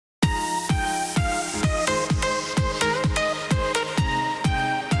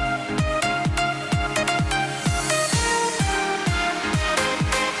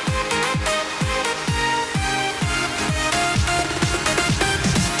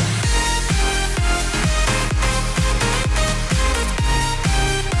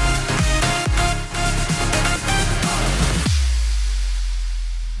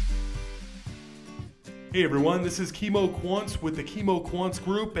Hey everyone, this is Kimo Quance with the Kimo Quance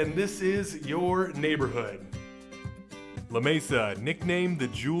Group, and this is your neighborhood. La Mesa, nicknamed the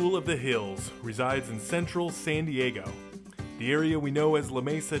Jewel of the Hills, resides in central San Diego. The area we know as La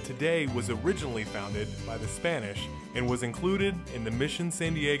Mesa today was originally founded by the Spanish and was included in the Mission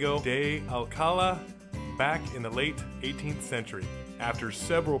San Diego de Alcala back in the late 18th century. After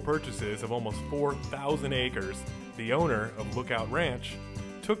several purchases of almost 4,000 acres, the owner of Lookout Ranch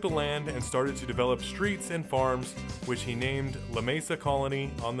took the land and started to develop streets and farms, which he named La Mesa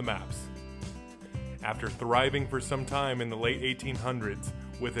Colony on the maps. After thriving for some time in the late 1800s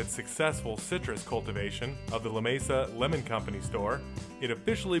with its successful citrus cultivation of the La Mesa Lemon Company Store, it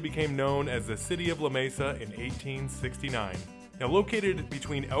officially became known as the City of La Mesa in 1869. Now located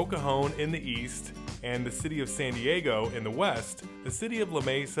between El Cajon in the east and the city of San Diego in the west, the City of La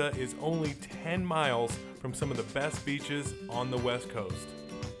Mesa is only 10 miles from some of the best beaches on the west coast.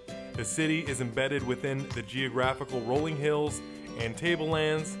 The city is embedded within the geographical rolling hills and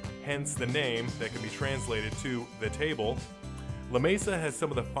tablelands, hence the name that can be translated to the table. La Mesa has some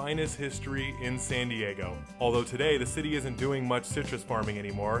of the finest history in San Diego. Although today the city isn't doing much citrus farming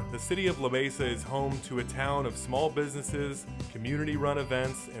anymore, the city of La Mesa is home to a town of small businesses, community-run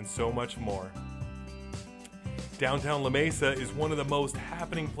events, and so much more. Downtown La Mesa is one of the most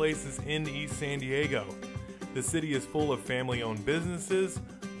happening places in East San Diego. The city is full of family-owned businesses,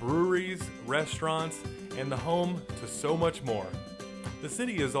 breweries, restaurants, and the home to so much more. The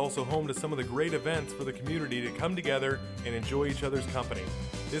city is also home to some of the great events for the community to come together and enjoy each other's company.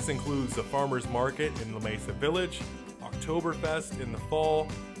 This includes the Farmers Market in La Mesa Village, Oktoberfest in the fall,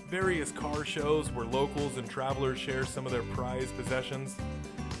 various car shows where locals and travelers share some of their prized possessions,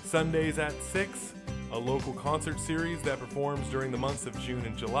 Sundays at 6, a local concert series that performs during the months of June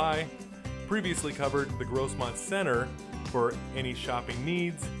and July, previously covered the Grossmont Center for any shopping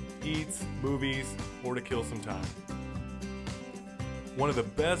needs, eats, movies, or to kill some time. One of the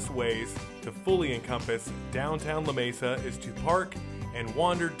best ways to fully encompass downtown La Mesa is to park and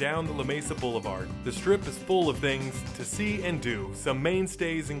wander down the La Mesa Boulevard. The strip is full of things to see and do. Some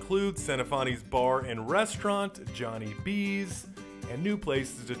mainstays include Senefani's Bar and Restaurant, Johnny B's, and new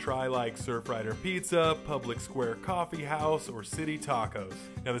places to try like Surf Rider Pizza, Public Square Coffee House, or City Tacos.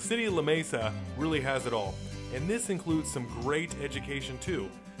 Now the city of La Mesa really has it all, and this includes some great education too.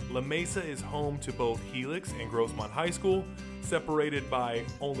 La Mesa is home to both Helix and Grossmont High School, separated by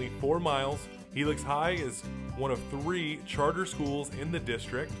only 4 miles. Helix High is one of 3 charter schools in the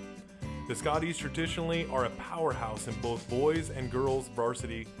district. The Scotties traditionally are a powerhouse in both boys and girls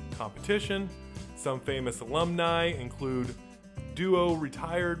varsity competition. Some famous alumni include duo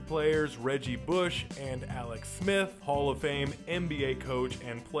retired players Reggie Bush and Alex Smith. Hall of Fame NBA coach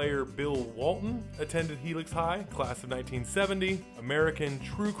and player Bill Walton attended Helix High, class of 1970. American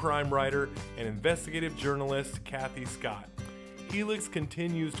true crime writer and investigative journalist Kathy Scott. Helix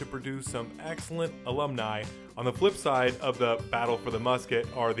continues to produce some excellent alumni. On the flip side of the battle for the musket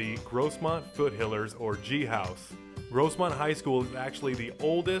are the Grossmont Foothillers, or G House. Grossmont High School is actually the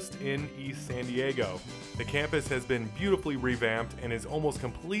oldest in East San Diego. The campus has been beautifully revamped and is almost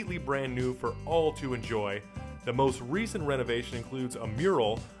completely brand new for all to enjoy. The most recent renovation includes a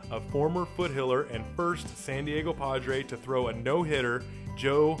mural of former Foothiller and first San Diego Padre to throw a no-hitter,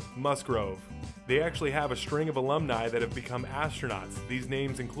 Joe Musgrove. They actually have a string of alumni that have become astronauts. These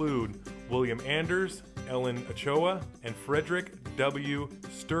names include William Anders, Ellen Ochoa, and Frederick W.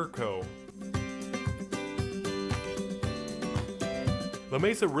 Sturko. La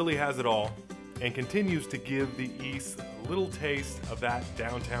Mesa really has it all and continues to give the East a little taste of that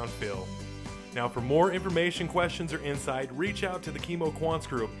downtown feel. Now for more information, questions, or insight, reach out to the Kimo Quance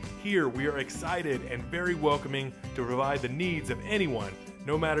Group. Here we are excited and very welcoming to provide the needs of anyone,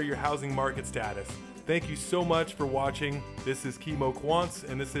 no matter your housing market status. Thank you so much for watching. This is Kimo Quance,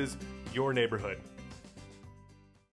 and this is your neighborhood.